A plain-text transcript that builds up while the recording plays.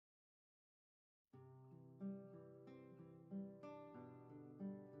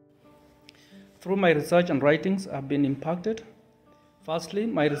Through my research and writings, I've been impacted. Firstly,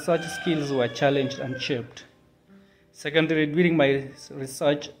 my research skills were challenged and shaped. Secondly, during my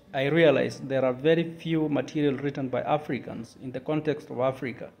research, I realized there are very few material written by Africans in the context of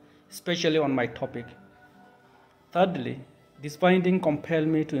Africa, especially on my topic. Thirdly, this finding compelled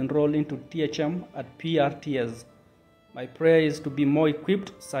me to enroll into THM at PRTS. My prayer is to be more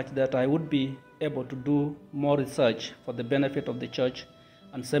equipped such that I would be able to do more research for the benefit of the church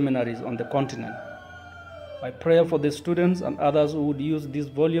and seminaries on the continent. My prayer for the students and others who would use this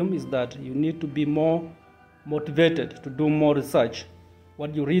volume is that you need to be more motivated to do more research.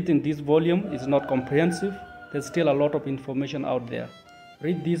 What you read in this volume is not comprehensive. There's still a lot of information out there.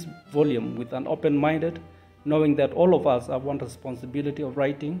 Read this volume with an open-minded, knowing that all of us have one responsibility of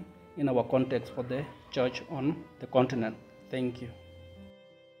writing in our context for the church on the continent. Thank you.